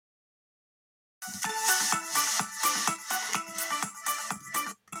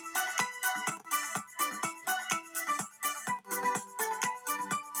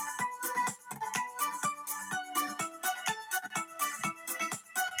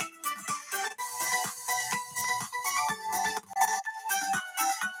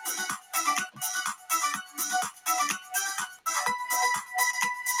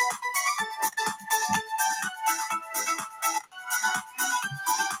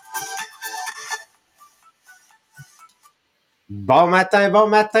Bon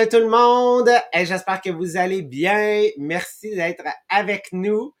matin tout le monde! Et j'espère que vous allez bien. Merci d'être avec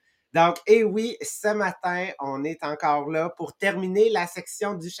nous. Donc, oui, ce matin, on est encore là pour terminer la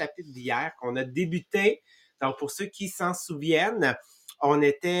section du chapitre d'hier qu'on a débuté. Donc, pour ceux qui s'en souviennent, on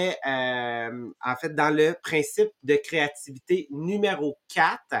était en fait dans le principe de créativité numéro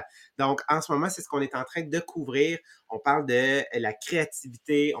 4. Donc, en ce moment, c'est ce qu'on est en train de couvrir. On parle de la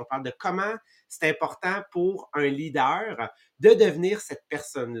créativité, on parle de comment c'est important pour un leader de devenir cette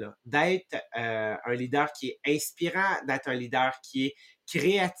personne-là, d'être un leader qui est inspirant, d'être un leader qui est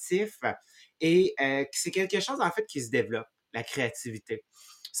créatif et c'est quelque chose en fait qui se développe, la créativité.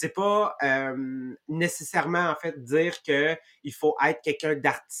 C'est pas nécessairement en fait dire que il faut être quelqu'un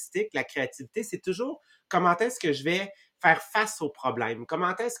d'artistique. La créativité, c'est toujours comment est-ce que je vais faire face aux problèmes,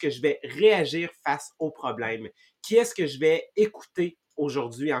 comment est-ce que je vais réagir face aux problèmes, qui est-ce que je vais écouter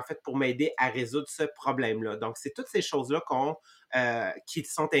aujourd'hui, en fait, pour m'aider à résoudre ce problème-là. Donc, c'est toutes ces choses-là qui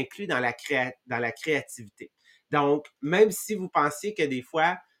sont incluses dans dans la créativité. Donc, même si vous pensiez que des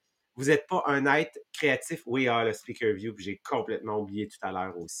fois, vous n'êtes pas un être créatif, oui, le speaker view, j'ai complètement oublié tout à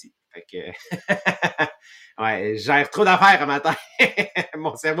l'heure aussi. Fait que, ouais, je gère trop d'affaires un matin.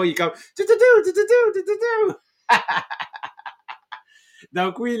 Mon cerveau, il est comme,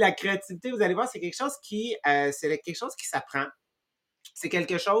 Donc oui, la créativité, vous allez voir, c'est quelque chose qui s'apprend. C'est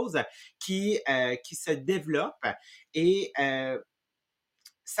quelque chose qui se développe et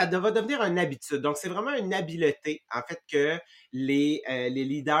ça va devenir une habitude. Donc, c'est vraiment une habileté, en fait, que les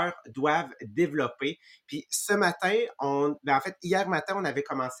leaders doivent développer. Puis ce matin, en fait, hier matin, on avait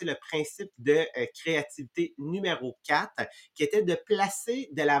commencé le principe de créativité numéro 4, qui était de placer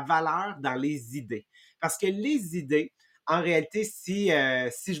de la valeur dans les idées. Parce que les idées, en réalité, si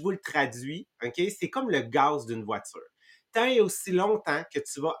je vous le traduis, OK, c'est comme le gaz d'une voiture. Tant et aussi longtemps que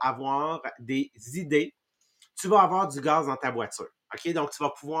tu vas avoir des idées, tu vas avoir du gaz dans ta voiture. OK? Donc, tu vas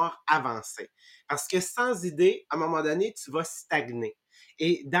pouvoir avancer. Parce que sans idée, à un moment donné, tu vas stagner.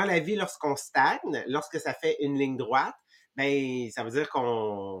 Et dans la vie, lorsqu'on stagne, lorsque ça fait une ligne droite, ben, ça veut dire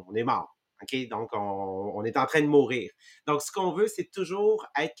qu'on est mort. OK? Donc, on est en train de mourir. Donc, ce qu'on veut, c'est toujours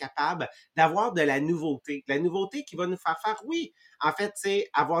être capable d'avoir de la nouveauté. De la nouveauté qui va nous faire, oui, en fait, c'est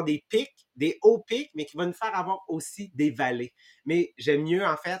avoir des pics, des hauts pics, mais qui va nous faire avoir aussi des vallées. Mais j'aime mieux,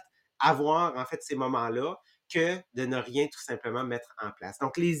 en fait, avoir, en fait, ces moments-là que de ne rien tout simplement mettre en place.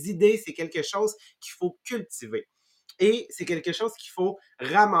 Donc, les idées, c'est quelque chose qu'il faut cultiver. Et c'est quelque chose qu'il faut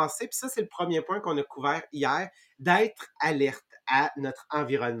ramasser. Puis ça, c'est le premier point qu'on a couvert hier, d'être alerte à notre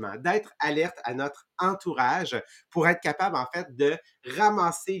environnement, d'être alerte à notre entourage pour être capable, en fait, de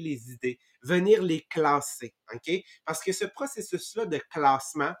ramasser les idées, venir les classer, OK? Parce que ce processus-là de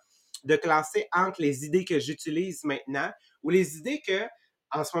classer entre les idées que j'utilise maintenant ou les idées que,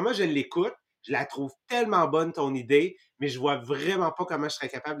 en ce moment, je l'écoute, je la trouve tellement bonne, ton idée, mais je vois vraiment pas comment je serais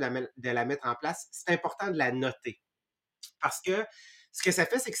capable de la mettre en place. C'est important de la noter. Parce que ce que ça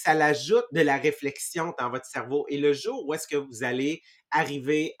fait, c'est que ça l'ajoute de la réflexion dans votre cerveau. Et le jour où est-ce que vous allez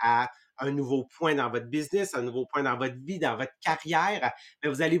arriver à un nouveau point dans votre business, un nouveau point dans votre vie, dans votre carrière,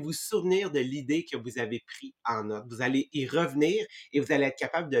 bien, vous allez vous souvenir de l'idée que vous avez prise en note. Vous allez y revenir et vous allez être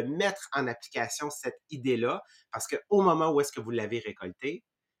capable de mettre en application cette idée-là parce qu'au moment où est-ce que vous l'avez récoltée,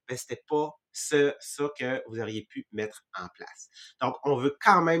 ben, c'était pas ça que vous auriez pu mettre en place. Donc, on veut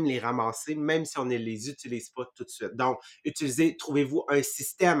quand même les ramasser, même si on ne les utilise pas tout de suite. Donc, trouvez-vous un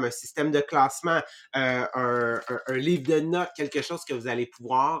système de classement, un livre de notes, quelque chose que vous allez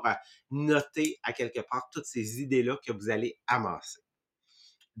pouvoir noter à quelque part toutes ces idées-là que vous allez amasser.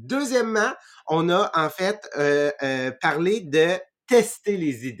 Deuxièmement, on a en fait parlé de tester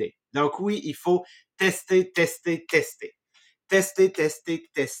les idées. Donc oui, il faut tester, tester, tester. Tester, tester,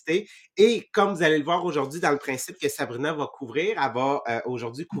 tester. Et comme vous allez le voir aujourd'hui dans le principe que Sabrina va couvrir, elle va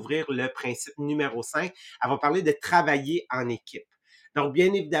aujourd'hui couvrir le principe numéro 5. Elle va parler de travailler en équipe. Donc,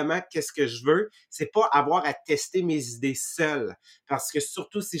 bien évidemment, qu'est-ce que je veux? C'est pas avoir à tester mes idées seul. Parce que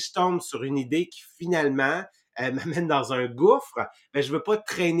surtout si je tombe sur une idée qui finalement m'amène dans un gouffre, ben, je veux pas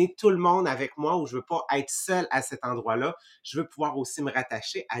traîner tout le monde avec moi ou je veux pas être seul à cet endroit-là. Je veux pouvoir aussi me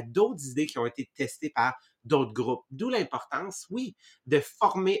rattacher à d'autres idées qui ont été testées par d'autres groupes. D'où l'importance, oui, de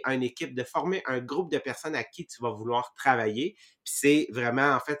former une équipe, de former un groupe de personnes à qui tu vas vouloir travailler. Puis c'est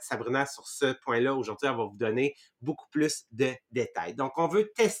vraiment, en fait, Sabrina, sur ce point-là, aujourd'hui, elle va vous donner beaucoup plus de détails. Donc, on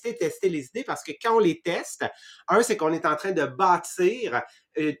veut tester les idées parce que quand on les teste, c'est qu'on est en train de bâtir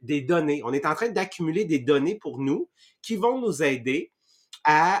des données. On est en train d'accumuler des données pour nous qui vont nous aider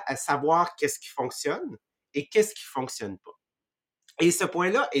à savoir qu'est-ce qui fonctionne et qu'est-ce qui fonctionne pas. Et ce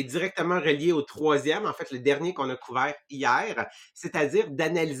point-là est directement relié au troisième, en fait, le dernier qu'on a couvert hier, c'est-à-dire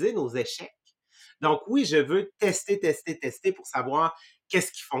d'analyser nos échecs. Donc oui, je veux tester pour savoir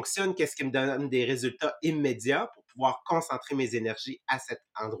qu'est-ce qui fonctionne, qu'est-ce qui me donne des résultats immédiats pour pouvoir concentrer mes énergies à cet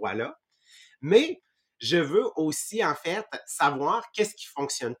endroit-là. Mais je veux aussi, en fait, savoir qu'est-ce qui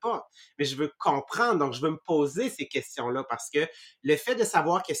fonctionne pas. Mais je veux comprendre, donc je veux me poser ces questions-là parce que le fait de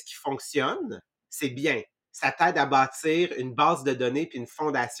savoir qu'est-ce qui fonctionne, c'est bien. Ça t'aide à bâtir une base de données puis une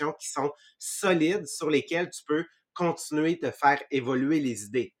fondation qui sont solides sur lesquelles tu peux continuer de faire évoluer les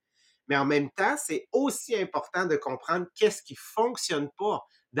idées. Mais en même temps, c'est aussi important de comprendre qu'est-ce qui fonctionne pas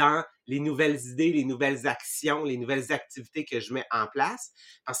dans les nouvelles idées, les nouvelles actions, les nouvelles activités que je mets en place,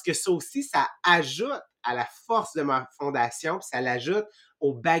 parce que ça aussi, ça ajoute à la force de ma fondation, puis ça l'ajoute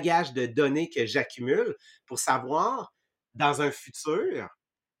au bagage de données que j'accumule pour savoir, dans un futur,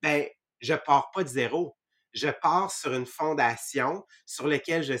 ben, je pars pas de zéro. Je pars sur une fondation sur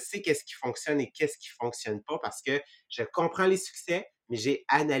laquelle je sais qu'est-ce qui fonctionne et qu'est-ce qui fonctionne pas parce que je comprends les succès, mais j'ai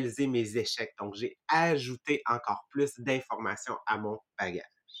analysé mes échecs. Donc, j'ai ajouté encore plus d'informations à mon bagage.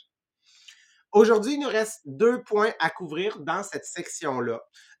 Aujourd'hui, il nous reste 2 points à couvrir dans cette section-là.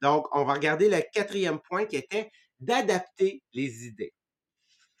 Donc, on va regarder le quatrième point qui était d'adapter les idées.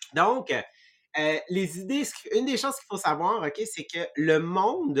 Donc, les idées, une des choses qu'il faut savoir, OK, c'est que le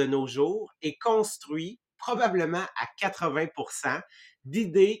monde de nos jours est construit probablement à 80%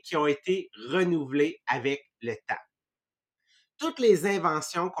 d'idées qui ont été renouvelées avec le temps. Toutes les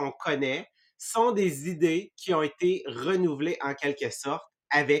inventions qu'on connaît sont des idées qui ont été renouvelées en quelque sorte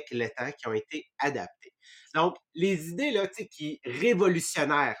avec le temps, qui ont été adaptées. Donc, les idées là, qui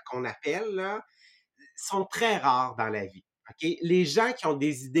révolutionnaires qu'on appelle, là, sont très rares dans la vie. Okay? Les gens qui ont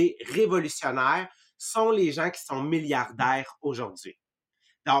des idées révolutionnaires sont les gens qui sont milliardaires aujourd'hui.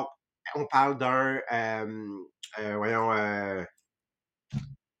 Donc, on parle d'un, voyons,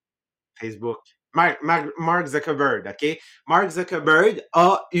 Facebook. Mark Zuckerberg, OK? Mark Zuckerberg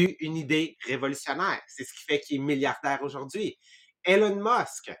a eu une idée révolutionnaire. C'est ce qui fait qu'il est milliardaire aujourd'hui. Elon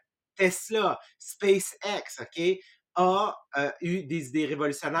Musk, Tesla, SpaceX, OK, a eu des idées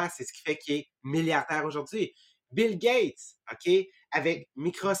révolutionnaires. C'est ce qui fait qu'il est milliardaire aujourd'hui. Bill Gates, OK, avec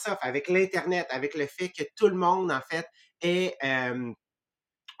Microsoft, avec l'Internet, avec le fait que tout le monde, en fait, ait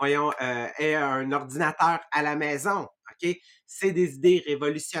ait un ordinateur à la maison, OK? C'est des idées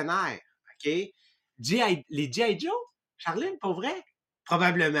révolutionnaires, OK? Les G.I. Joe, Charline, pour vrai?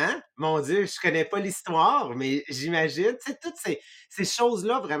 Probablement. Mon Dieu, je connais pas l'histoire, mais j'imagine, tu sais, toutes ces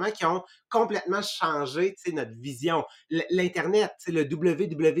choses-là vraiment qui ont complètement changé, tu sais, notre vision. L'Internet, tu sais, le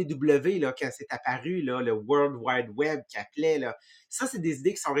www, là, quand c'est apparu, là, le World Wide Web qui appelait, là, ça, c'est des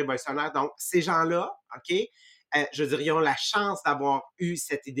idées qui sont révolutionnaires. Donc, ces gens-là, OK, je veux dire, ils ont la chance d'avoir eu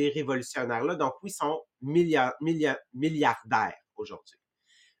cette idée révolutionnaire-là. Donc, oui, ils sont milliardaires aujourd'hui.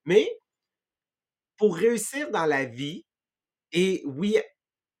 Mais pour réussir dans la vie et oui,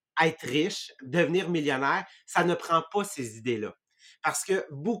 être riche, devenir millionnaire, ça ne prend pas ces idées-là. Parce que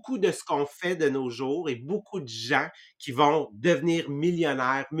beaucoup de ce qu'on fait de nos jours et beaucoup de gens qui vont devenir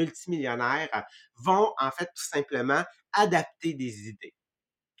millionnaires, multimillionnaires, vont en fait tout simplement adapter des idées.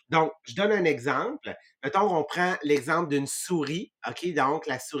 Donc, je donne un exemple. Mettons qu'on prend l'exemple d'une souris, OK? Donc,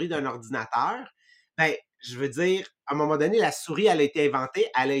 la souris d'un ordinateur. Ben, je veux dire, à un moment donné, la souris, elle a été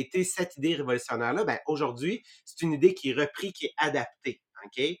inventée, elle a été cette idée révolutionnaire-là. Ben, aujourd'hui, c'est une idée qui est reprise, qui est adaptée,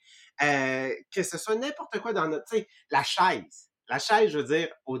 OK? Que ce soit n'importe quoi dans notre, tu sais, la chaise. La chaise, je veux dire,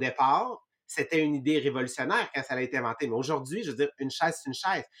 au départ, c'était une idée révolutionnaire quand ça a été inventé. Mais aujourd'hui, je veux dire, une chaise, c'est une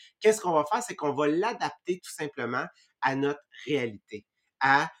chaise. Qu'est-ce qu'on va faire? C'est qu'on va l'adapter tout simplement à notre réalité,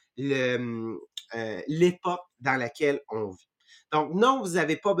 à l'époque dans laquelle on vit. Donc, non, vous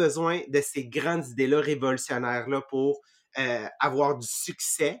n'avez pas besoin de ces grandes idées-là révolutionnaires-là pour avoir du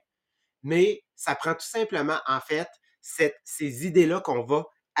succès, mais ça prend tout simplement, en fait, ces idées-là qu'on va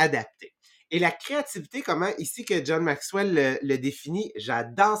adapter. Et la créativité, comment ici que John Maxwell le définit,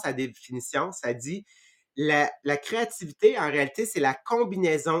 j'adore sa définition, ça dit la créativité, en réalité, c'est la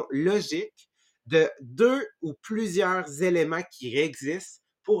combinaison logique de deux ou plusieurs éléments qui existent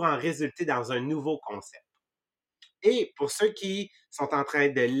pour en résulter dans un nouveau concept. Et pour ceux qui sont en train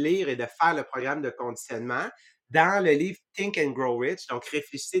de lire et de faire le programme de conditionnement, dans le livre Think and Grow Rich, donc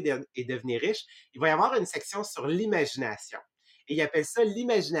Réfléchissez et devenez riche, il va y avoir une section sur l'imagination. Et il appelle ça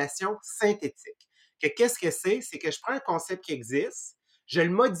l'imagination synthétique. Qu'est-ce que c'est? C'est que je prends un concept qui existe, je le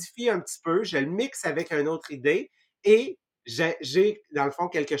modifie un petit peu, je le mixe avec une autre idée et j'ai, dans le fond,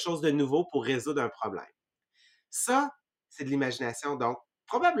 quelque chose de nouveau pour résoudre un problème. Ça, c'est de l'imagination. Donc,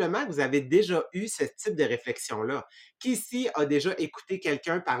 probablement que vous avez déjà eu ce type de réflexion-là. Qui ici a déjà écouté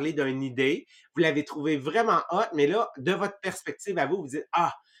quelqu'un parler d'une idée, vous l'avez trouvé vraiment hot, mais là, de votre perspective à vous, vous dites,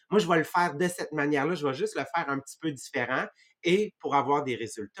 ah, moi, je vais le faire de cette manière-là, je vais juste le faire un petit peu différent et pour avoir des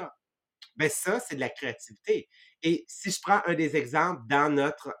résultats. Ben ça, c'est de la créativité. Et si je prends un des exemples dans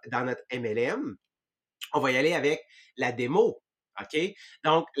notre MLM, on va y aller avec la démo. OK?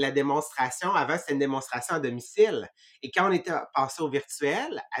 Donc, la démonstration, avant, c'était une démonstration à domicile. Et quand on était passé au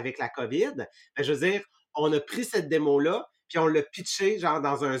virtuel avec la COVID, ben, je veux dire, on a pris cette démo-là, puis on l'a pitché, genre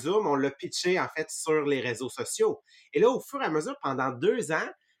dans un Zoom, on l'a pitché, en fait, sur les réseaux sociaux. Et là, au fur et à mesure, pendant 2 ans,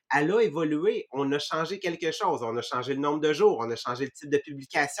 elle a évolué. On a changé quelque chose. On a changé le nombre de jours, on a changé le type de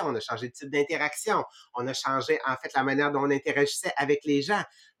publication, on a changé le type d'interaction, on a changé, en fait, la manière dont on interagissait avec les gens.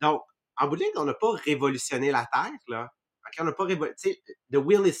 Donc, en bout de ligne, on n'a pas révolutionné la Terre, là. OK, on n'a pas révolutionné. The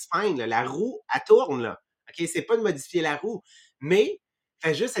wheel is fine, là. La roue, elle tourne, là. OK, c'est pas de modifier la roue, mais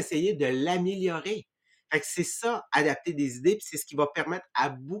fait juste essayer de l'améliorer. Fait que c'est ça, adapter des idées, puis c'est ce qui va permettre à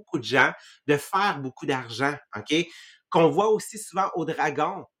beaucoup de gens de faire beaucoup d'argent, OK? Qu'on voit aussi souvent au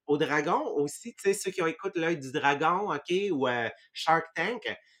dragon. Au dragon aussi, tu sais, ceux qui ont écouté l'œil du dragon, OK, ou Shark Tank,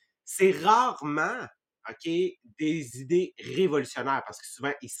 c'est rarement OK, des idées révolutionnaires, parce que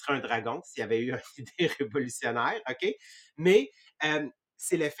souvent, il serait un dragon s'il y avait eu une idée révolutionnaire, OK? Mais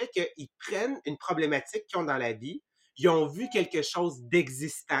c'est le fait qu'ils prennent une problématique qu'ils ont dans la vie, ils ont vu quelque chose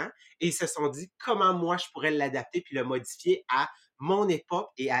d'existant et ils se sont dit comment moi je pourrais l'adapter puis le modifier à mon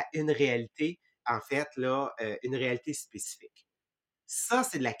époque et à une réalité, en fait, là, une réalité spécifique. Ça,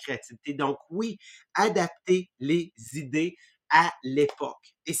 c'est de la créativité. Donc oui, adapter les idées à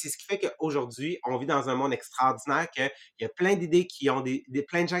l'époque. Et c'est ce qui fait qu'aujourd'hui, on vit dans un monde extraordinaire, qu'il y a plein d'idées qui ont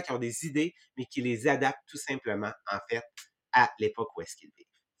plein de gens qui ont des idées, mais qui les adaptent tout simplement, en fait, à l'époque où est-ce qu'ils vivent.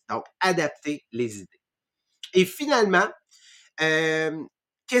 Donc, adapter les idées. Et finalement, euh,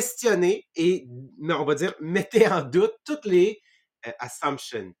 questionner et, on va dire, mettez en doute toutes les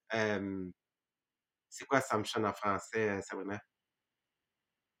assumptions. C'est quoi assumption en français, Sabrina?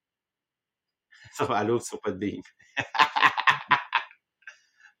 À l'autre, sur pas de billes.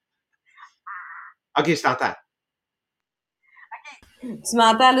 OK, je t'entends. Tu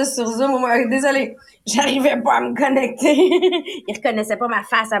m'entends là sur Zoom? Désolée, j'arrivais pas à me connecter. Il reconnaissait pas ma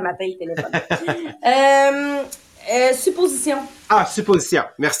face à ma paye téléphone. Supposition. Ah, supposition.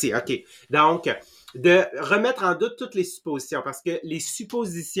 Merci. OK. Donc, de remettre en doute toutes les suppositions, parce que les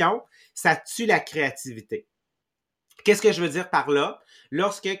suppositions, ça tue la créativité. Qu'est-ce que je veux dire par là?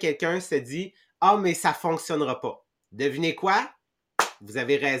 Lorsque quelqu'un se dit, ah, mais ça fonctionnera pas. Devinez quoi? Vous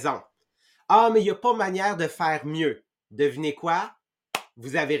avez raison. Ah, mais il n'y a pas manière de faire mieux. Devinez quoi?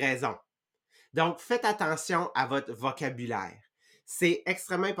 Vous avez raison. Donc, faites attention à votre vocabulaire. C'est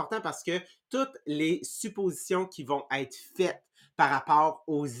extrêmement important parce que toutes les suppositions qui vont être faites par rapport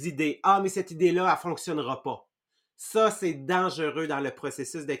aux idées, ah, mais cette idée-là, elle ne fonctionnera pas. Ça, c'est dangereux dans le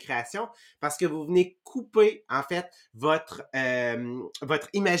processus de création parce que vous venez couper, en fait, votre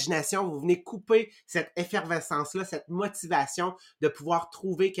imagination, vous venez couper cette effervescence-là, cette motivation de pouvoir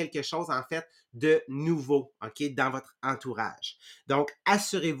trouver quelque chose, en fait, de nouveau, OK, dans votre entourage. Donc,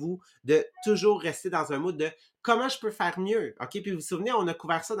 assurez-vous de toujours rester dans un mode de comment je peux faire mieux, OK? Puis vous vous souvenez, on a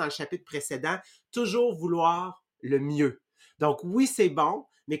couvert ça dans le chapitre précédent, toujours vouloir le mieux. Donc, oui, c'est bon,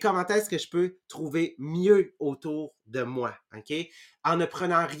 mais comment est-ce que je peux trouver mieux autour de moi, OK? En ne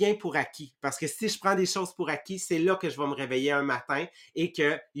prenant rien pour acquis. Parce que si je prends des choses pour acquis, c'est là que je vais me réveiller un matin et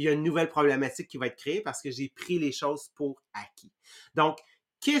qu'il y a une nouvelle problématique qui va être créée parce que j'ai pris les choses pour acquis. Donc,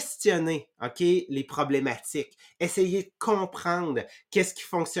 questionner, OK, les problématiques. Essayez de comprendre qu'est-ce qui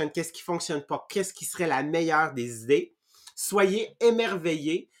fonctionne pas, qu'est-ce qui serait la meilleure des idées. Soyez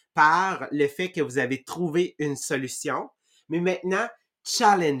émerveillés par le fait que vous avez trouvé une solution. Mais maintenant,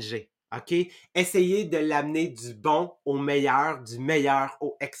 challengez, OK? Essayez de l'amener du bon au meilleur, du meilleur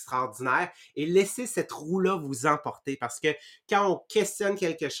au extraordinaire et laissez cette roue-là vous emporter parce que quand on questionne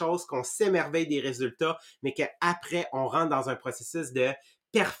quelque chose, qu'on s'émerveille des résultats, mais qu'après, on rentre dans un processus de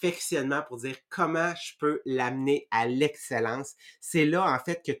perfectionnement pour dire comment je peux l'amener à l'excellence. C'est là, en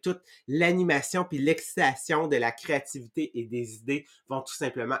fait, que toute l'animation puis l'excitation de la créativité et des idées vont tout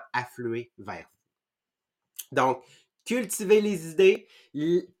simplement affluer vers vous. Donc, cultivez les idées,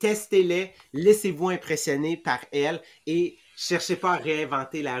 testez-les, laissez-vous impressionner par elles et Cherchez pas à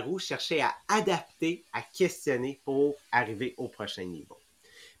réinventer la roue, cherchez à adapter, à questionner pour arriver au prochain niveau.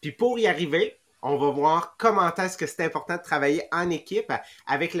 Puis pour y arriver, on va voir comment est-ce que c'est important de travailler en équipe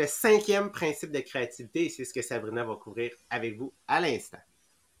avec le 5e principe de créativité et c'est ce que Sabrina va couvrir avec vous à l'instant.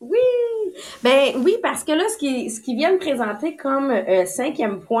 Oui! Ben oui, parce que là, ce qui vient de présenter comme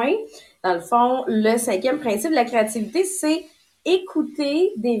 5e point, dans le fond, le 5e principe de la créativité, c'est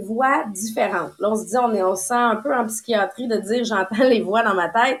écouter des voix différentes. Là, on se dit, on se sent un peu en psychiatrie de dire j'entends les voix dans ma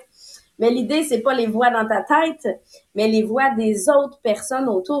tête. Mais l'idée, c'est pas les voix dans ta tête, mais les voix des autres personnes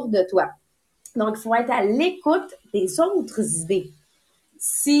autour de toi. Donc, il faut être à l'écoute des autres idées.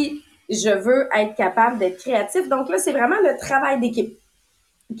 Si je veux être capable d'être créatif, donc là, c'est vraiment le travail d'équipe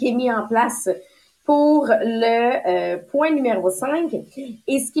qui est mis en place pour le point numéro 5.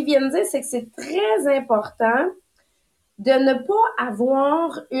 Et ce qu'ils viennent dire, c'est que c'est très important de ne pas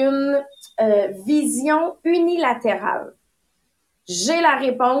avoir une vision unilatérale. J'ai la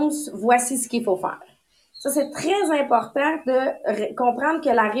réponse, voici ce qu'il faut faire. Ça, c'est très important de comprendre que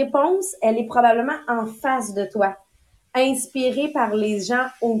la réponse, elle est probablement en face de toi, inspirée par les gens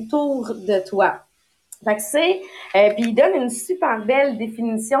autour de toi. Fait que c'est, puis il donne une super belle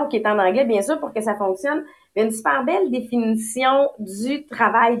définition qui est en anglais, bien sûr, pour que ça fonctionne, mais une super belle définition du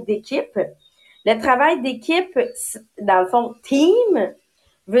travail d'équipe. Le travail d'équipe, dans le fond, team,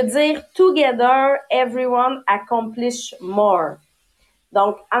 veut dire together, everyone accomplish more.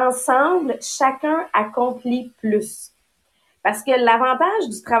 Donc, ensemble, chacun accomplit plus. Parce que l'avantage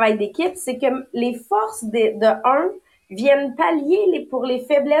du travail d'équipe, c'est que les forces de un viennent pallier pour les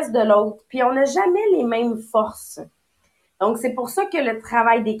faiblesses de l'autre. Puis on n'a jamais les mêmes forces. Donc, c'est pour ça que le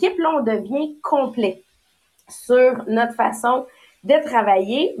travail d'équipe, là, on devient complet sur notre façon de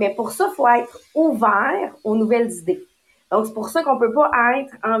travailler. Mais pour ça, il faut être ouvert aux nouvelles idées. Donc, c'est pour ça qu'on peut pas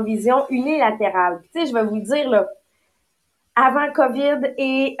être en vision unilatérale. Puis, tu sais, je vais vous dire, là, avant COVID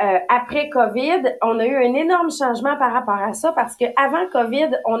et après COVID, on a eu un énorme changement par rapport à ça parce que avant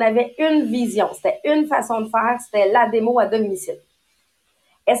COVID, on avait une vision, c'était une façon de faire, c'était la démo à domicile.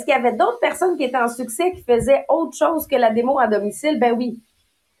 Est-ce qu'il y avait d'autres personnes qui étaient en succès qui faisaient autre chose que la démo à domicile? Ben oui.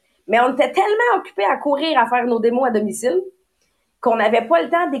 Mais on était tellement occupés à courir à faire nos démos à domicile qu'on n'avait pas le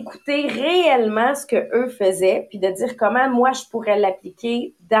temps d'écouter réellement ce que eux faisaient puis de dire comment moi je pourrais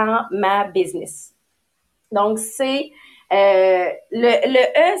l'appliquer dans ma business. Donc, c'est le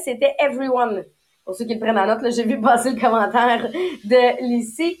E, c'était everyone. Pour ceux qui le prennent en note, là, j'ai vu passer le commentaire de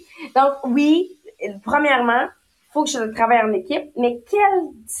Lucie. Donc, oui, premièrement, il faut que je travaille en équipe, mais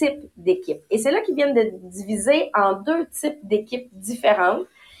quel type d'équipe? Et c'est là qu'ils viennent de diviser en 2 types d'équipes différentes.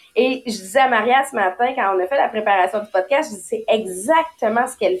 Et je disais à Maria ce matin, quand on a fait la préparation du podcast, je dis c'est exactement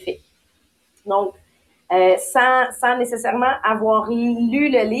ce qu'elle fait. Donc, sans nécessairement avoir lu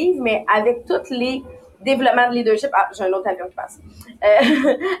le livre, mais avec tous les développements de leadership. Ah, j'ai un autre avion qui passe.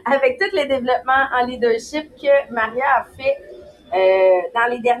 Avec tous les développements en leadership que Maria a fait dans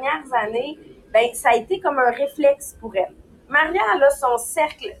les dernières années, ben ça a été comme un réflexe pour elle. Maria, elle a son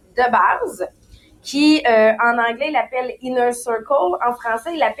cercle de base qui, en anglais, il l'appelle Inner Circle. En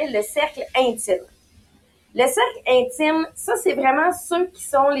français, il l'appelle le cercle intime. Le cercle intime, ça, c'est vraiment ceux qui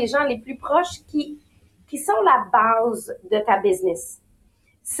sont les gens les plus proches qui sont la base de ta business.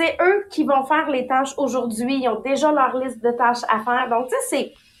 C'est eux qui vont faire les tâches aujourd'hui. Ils ont déjà leur liste de tâches à faire. Donc, tu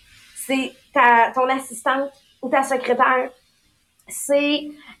sais, c'est ton assistante ou ta secrétaire. C'est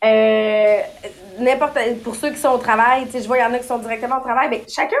n'importe... Pour ceux qui sont au travail, tu sais, je vois, il y en a qui sont directement au travail. Bien,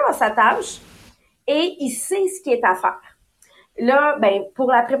 chacun a sa tâche et il sait ce qui est à faire. Là, ben, pour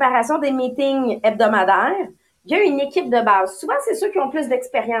la préparation des meetings hebdomadaires, il y a une équipe de base. Souvent, c'est ceux qui ont plus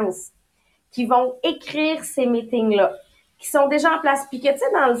d'expérience qui vont écrire ces meetings-là, qui sont déjà en place. Puis que, tu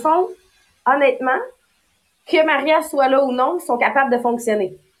sais, dans le fond, honnêtement, que Maria soit là ou non, ils sont capables de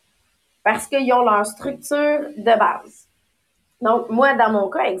fonctionner. Parce qu'ils ont leur structure de base. Donc, moi, dans mon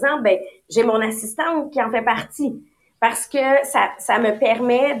cas, exemple, ben, j'ai mon assistante qui en fait partie. Parce que ça me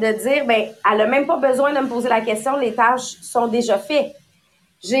permet de dire, ben, elle a même pas besoin de me poser la question, les tâches sont déjà faites.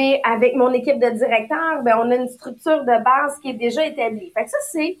 J'ai, avec mon équipe de directeurs, ben, on a une structure de base qui est déjà établie. Fait que ça,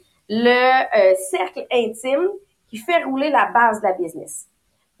 c'est le cercle intime qui fait rouler la base de la business.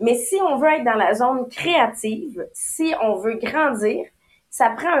 Mais si on veut être dans la zone créative, si on veut grandir, ça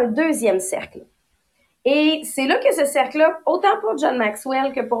prend un deuxième cercle. Et c'est là que ce cercle-là, autant pour John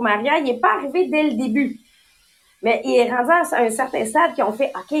Maxwell que pour Maria, il n'est pas arrivé dès le début. Mais il est rendu à un certain stade qui ont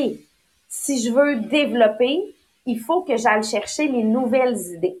fait, OK, si je veux développer, il faut que j'aille chercher les nouvelles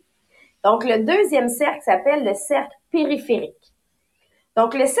idées. Donc, le deuxième cercle s'appelle le cercle périphérique.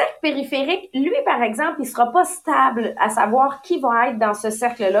 Donc, le cercle périphérique, lui, par exemple, il sera pas stable à savoir qui va être dans ce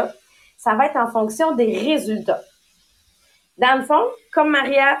cercle-là. Ça va être en fonction des résultats. Dans le fond, comme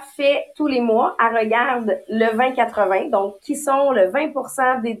Maria fait tous les mois, elle regarde le 20-80, donc qui sont le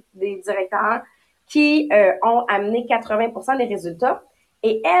 20% des directeurs qui ont amené 80% des résultats,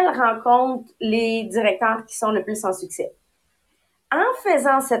 et elle rencontre les directeurs qui sont le plus en succès. En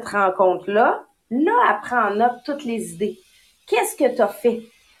faisant cette rencontre-là, là, elle prend en note toutes les idées. Qu'est-ce que tu as fait?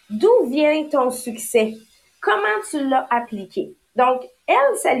 D'où vient ton succès? Comment tu l'as appliqué? Donc,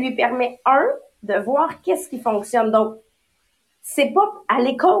 elle, ça lui permet, de voir qu'est-ce qui fonctionne. Donc, c'est pas, elle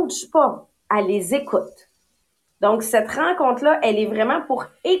les coach pas, elle les écoute. Donc, cette rencontre-là, elle est vraiment pour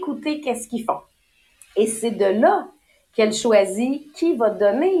écouter qu'est-ce qu'ils font. Et c'est de là qu'elle choisit qui va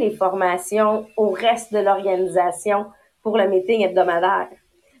donner les formations au reste de l'organisation pour le meeting hebdomadaire.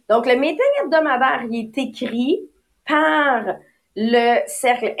 Donc, le meeting hebdomadaire, il est écrit par le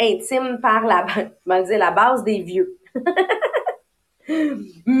cercle intime, par la base des vieux.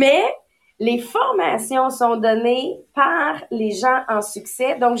 Mais les formations sont données par les gens en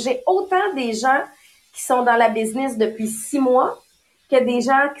succès. Donc, j'ai autant des gens qui sont dans la business depuis 6 mois que des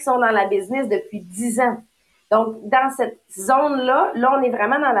gens qui sont dans la business depuis 10 ans. Donc, dans cette zone-là, là, on est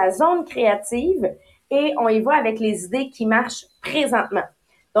vraiment dans la zone créative et on y va avec les idées qui marchent présentement.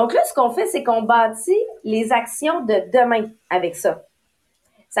 Donc là, ce qu'on fait, c'est qu'on bâtit les actions de demain avec ça.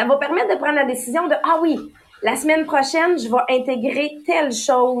 Ça va permettre de prendre la décision de, ah oui, la semaine prochaine, je vais intégrer telle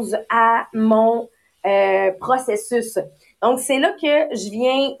chose à mon processus. Donc, c'est là que je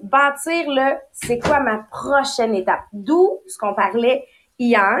viens bâtir c'est quoi ma prochaine étape. D'où ce qu'on parlait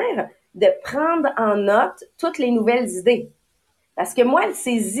hier, de prendre en note toutes les nouvelles idées. Parce que moi,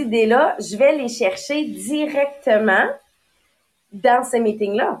 ces idées-là, je vais les chercher directement dans ce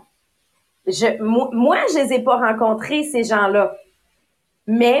meeting-là. Moi, je les ai pas rencontrés, ces gens-là.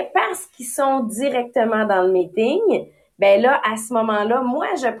 Mais parce qu'ils sont directement dans le meeting, ben là, à ce moment-là, moi,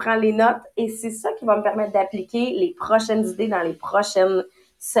 je prends les notes et c'est ça qui va me permettre d'appliquer les prochaines idées dans les prochaines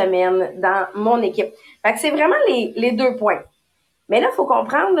semaines dans mon équipe. Fait que c'est vraiment les 2 points. Mais là, il faut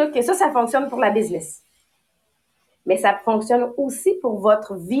comprendre là, que ça fonctionne pour la business. Mais ça fonctionne aussi pour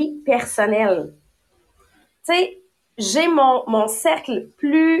votre vie personnelle. Tu sais, j'ai mon cercle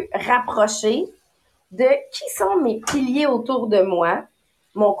plus rapproché de qui sont mes piliers autour de moi,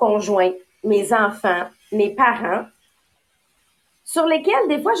 mon conjoint, mes enfants, mes parents, sur lesquels,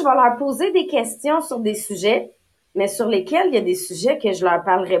 des fois, je vais leur poser des questions sur des sujets, mais sur lesquels il y a des sujets que je leur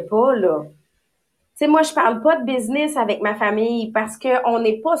parlerai pas, là. Tu sais, moi, je parle pas de business avec ma famille parce qu'on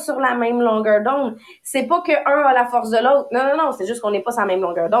n'est pas sur la même longueur d'onde. C'est pas qu'un a la force de l'autre. Non, c'est juste qu'on n'est pas sur la même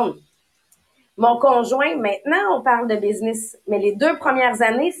longueur d'onde. Mon conjoint, maintenant, on parle de business, mais les 2 premières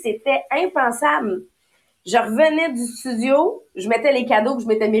années, c'était impensable. Je revenais du studio, je mettais les cadeaux que je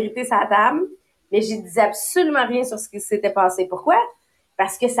m'étais mérité sur la table, mais je disais absolument rien sur ce qui s'était passé. Pourquoi?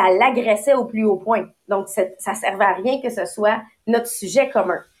 Parce que ça l'agressait au plus haut point. Donc, ça servait à rien que ce soit notre sujet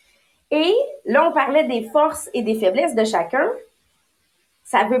commun. Et là, on parlait des forces et des faiblesses de chacun.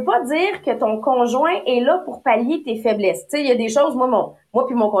 Ça veut pas dire que ton conjoint est là pour pallier tes faiblesses. Tu sais, il y a des choses, moi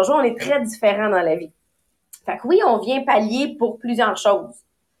puis mon conjoint, on est très différents dans la vie. Fait que oui, on vient pallier pour plusieurs choses.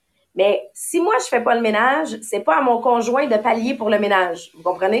 Mais si moi, je fais pas le ménage, c'est pas à mon conjoint de pallier pour le ménage. Vous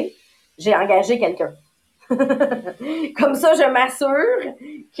comprenez? J'ai engagé quelqu'un. Comme ça, je m'assure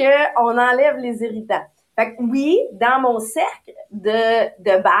qu'on enlève les irritants. Fait que oui, dans mon cercle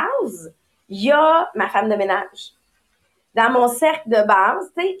de base, il y a ma femme de ménage. Dans mon cercle de base,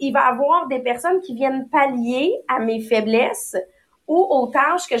 il va y avoir des personnes qui viennent pallier à mes faiblesses ou aux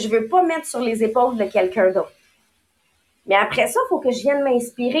tâches que je veux pas mettre sur les épaules de quelqu'un d'autre. Mais après ça, il faut que je vienne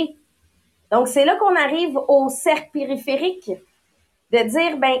m'inspirer. Donc, c'est là qu'on arrive au cercle périphérique, de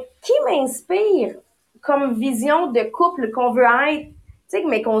dire, ben, qui m'inspire comme vision de couple qu'on veut être, tu sais,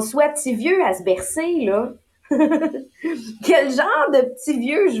 mais qu'on soit petit vieux à se bercer, là. Quel genre de petit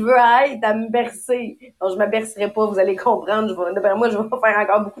vieux je veux être à me bercer? Non, je me bercerai pas, vous allez comprendre. D'après moi, je vais faire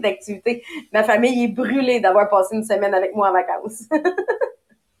encore beaucoup d'activités. Ma famille est brûlée d'avoir passé une semaine avec moi en vacances.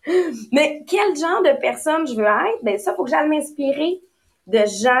 Mais quel genre de personne je veux être? Ben, ça, faut que j'aille m'inspirer de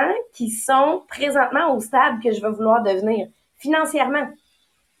gens qui sont présentement au stade que je veux vouloir devenir financièrement.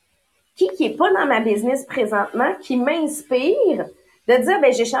 Qui est pas dans ma business présentement, qui m'inspire de dire,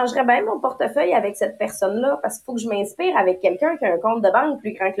 ben, j'échangerais bien mon portefeuille avec cette personne-là parce qu'il faut que je m'inspire avec quelqu'un qui a un compte de banque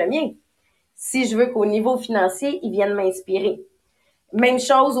plus grand que le mien. Si je veux qu'au niveau financier, ils viennent m'inspirer. Même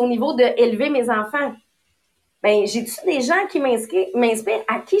chose au niveau de élever mes enfants. Ben, j'ai-tu des gens qui m'inspirent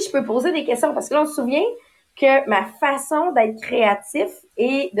à qui je peux poser des questions? Parce que là, on se souvient que ma façon d'être créatif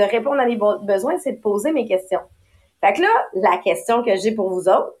et de répondre à mes besoins, c'est de poser mes questions. Fait que là, la question que j'ai pour vous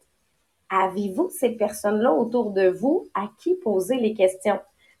autres, avez-vous ces personnes-là autour de vous à qui poser les questions?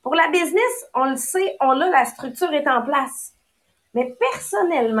 Pour la business, on le sait, la structure est en place. Mais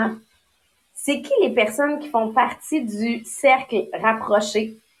personnellement, c'est qui les personnes qui font partie du cercle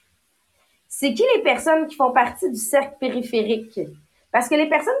rapproché? C'est qui les personnes qui font partie du cercle périphérique? Parce que les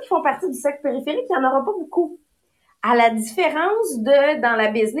personnes qui font partie du cercle périphérique, il n'y en aura pas beaucoup. À la différence de, dans la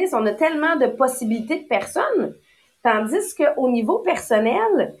business, on a tellement de possibilités de personnes, tandis qu'au niveau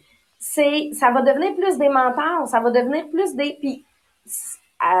personnel, ça va devenir plus des mentors, ça va devenir plus des, puis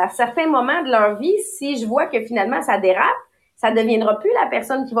à certains moments de leur vie, si je vois que finalement ça dérape, ça deviendra plus la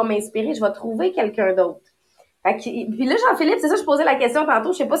personne qui va m'inspirer, je vais trouver quelqu'un d'autre. Puis là, Jean-Philippe, c'est ça, je posais la question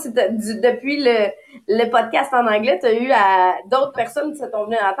tantôt. Je sais pas si depuis le podcast en anglais, tu as eu d'autres personnes qui se sont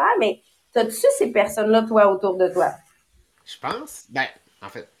venues en terre, mais t'as-tu ces personnes-là, toi, autour de toi? Je pense. Ben, en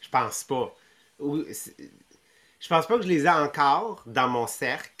fait, je pense pas. Je pense pas que je les ai encore dans mon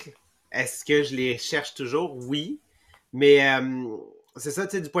cercle. Est-ce que je les cherche toujours? Oui. Mais c'est ça,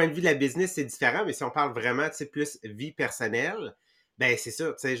 tu sais, du point de vue de la business, c'est différent. Mais si on parle vraiment, tu sais, plus vie personnelle, ben c'est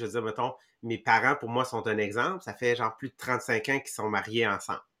sûr, tu sais, je veux dire, mettons, mes parents, pour moi, sont un exemple. Ça fait genre plus de 35 ans qu'ils sont mariés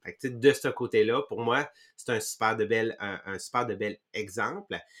ensemble. Fait que, tu sais, de ce côté-là, pour moi, c'est un super de bel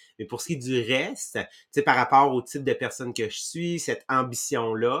exemple. Mais pour ce qui est du reste, tu sais, par rapport au type de personne que je suis, cette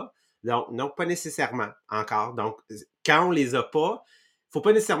ambition-là, donc, non, pas nécessairement encore. Donc, quand on les a pas, faut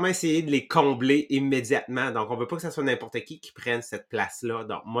pas nécessairement essayer de les combler immédiatement. Donc, on veut pas que ce soit n'importe qui prenne cette place-là.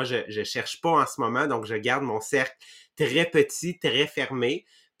 Donc, moi, je cherche pas en ce moment. Donc, je garde mon cercle très petit, très fermé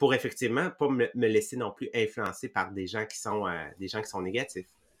pour effectivement pas me laisser non plus influencer par des gens qui sont négatifs.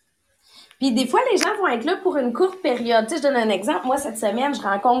 Puis des fois, les gens vont être là pour une courte période. Tu sais, je donne un exemple. Moi, cette semaine, je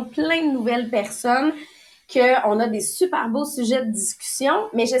rencontre plein de nouvelles personnes qu'on a des super beaux sujets de discussion,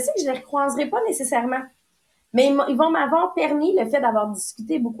 mais je sais que je ne les recroiserai pas nécessairement. Mais ils vont m'avoir permis, le fait d'avoir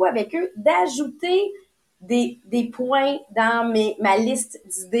discuté beaucoup avec eux, d'ajouter des points dans ma liste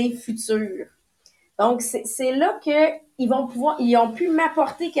d'idées futures. Donc, c'est là ils ont pu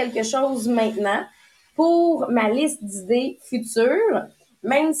m'apporter quelque chose maintenant pour ma liste d'idées futures,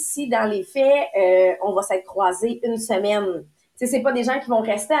 même si dans les faits, on va s'être croisés une semaine. Tu sais, c'est pas des gens qui vont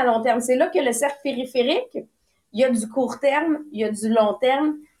rester à long terme. C'est là que le cercle périphérique, il y a du court terme, il y a du long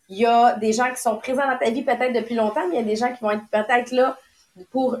terme, il y a des gens qui sont présents dans ta vie peut-être depuis longtemps, mais il y a des gens qui vont être peut-être là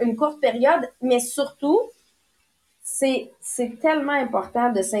pour une courte période, mais surtout, c'est tellement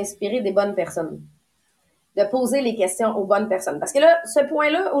important de s'inspirer des bonnes personnes, de poser les questions aux bonnes personnes. Parce que là, ce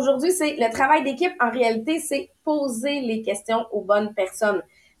point-là, aujourd'hui, c'est le travail d'équipe. En réalité, c'est poser les questions aux bonnes personnes.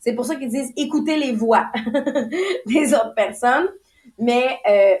 C'est pour ça qu'ils disent écouter les voix des autres personnes, mais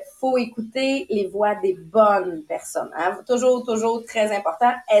faut écouter les voix des bonnes personnes. Hein? Toujours, toujours très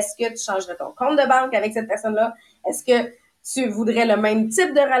important. Est-ce que tu changerais ton compte de banque avec cette personne-là? Est-ce que tu voudrais le même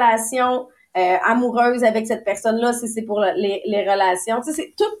type de relation amoureuse avec cette personne-là si c'est pour les relations? Tu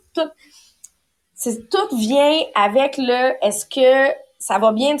sais, tout vient avec est-ce que ça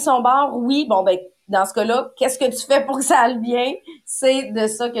va bien de son bord? Oui. Bon, ben, dans ce cas-là, qu'est-ce que tu fais pour que ça aille bien? C'est de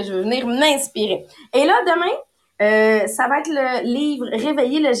ça que je veux venir m'inspirer. Et là, demain, ça va être le livre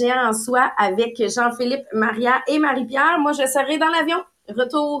Réveiller le géant en soi avec Jean-Philippe, Maria et Marie-Pierre. Moi, je serai dans l'avion,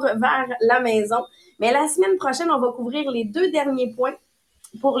 retour vers la maison. Mais la semaine prochaine, on va couvrir les 2 derniers points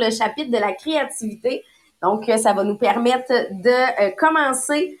pour le chapitre de la créativité. Donc, ça va nous permettre de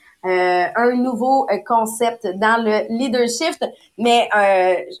commencer un nouveau concept dans le leadershift. Mais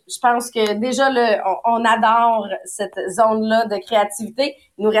je pense que déjà, on adore cette zone-là de créativité.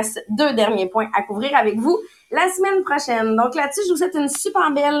 Il nous reste 2 derniers points à couvrir avec vous la semaine prochaine. Donc là-dessus, je vous souhaite une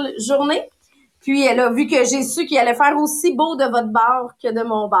super belle journée. Puis là, vu que j'ai su qu'il allait faire aussi beau de votre bord que de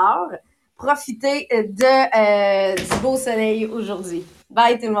mon bord, profitez du beau soleil aujourd'hui.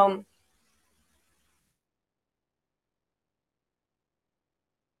 Bye tout le monde!